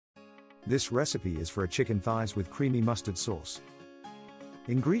This recipe is for a chicken thighs with creamy mustard sauce.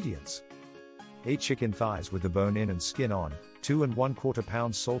 Ingredients: 8 chicken thighs with the bone in and skin on, 2 1/4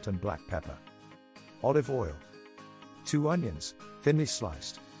 pounds salt and black pepper, olive oil, 2 onions, thinly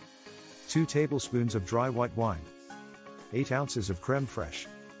sliced, 2 tablespoons of dry white wine, 8 ounces of creme fraiche,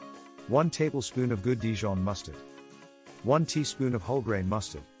 1 tablespoon of good Dijon mustard, 1 teaspoon of whole grain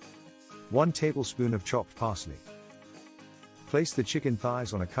mustard, 1 tablespoon of chopped parsley. Place the chicken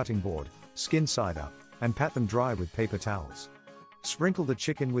thighs on a cutting board, skin side up, and pat them dry with paper towels. Sprinkle the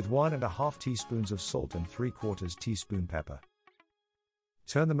chicken with 1½ teaspoons of salt and 3/4 teaspoon pepper.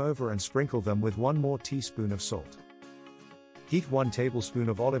 Turn them over and sprinkle them with 1 more teaspoon of salt. Heat 1 tablespoon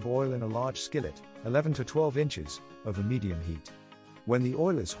of olive oil in a large skillet, 11 to 12 inches, over medium heat. When the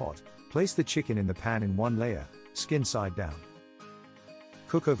oil is hot, place the chicken in the pan in 1 layer, skin side down.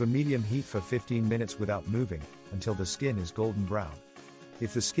 Cook over medium heat for 15 minutes without moving, until the skin is golden brown.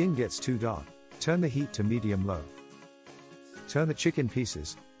 If the skin gets too dark, turn the heat to medium-low. Turn the chicken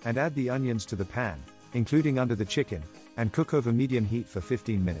pieces, and add the onions to the pan, including under the chicken, and cook over medium heat for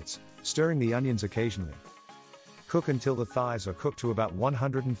 15 minutes, stirring the onions occasionally. Cook until the thighs are cooked to about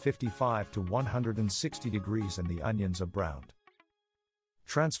 155 to 160 degrees and the onions are browned.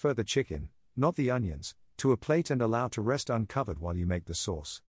 Transfer the chicken, not the onions, to a plate and allow to rest uncovered while you make the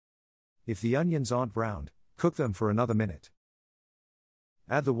sauce. If the onions aren't browned, cook them for another minute.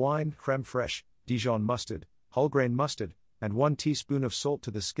 Add the wine, creme fraiche, Dijon mustard, whole grain mustard, and 1 teaspoon of salt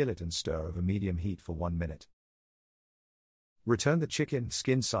to the skillet and stir over medium heat for 1 minute. Return the chicken,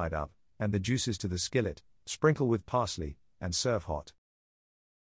 skin side up, and the juices to the skillet, sprinkle with parsley, and serve hot.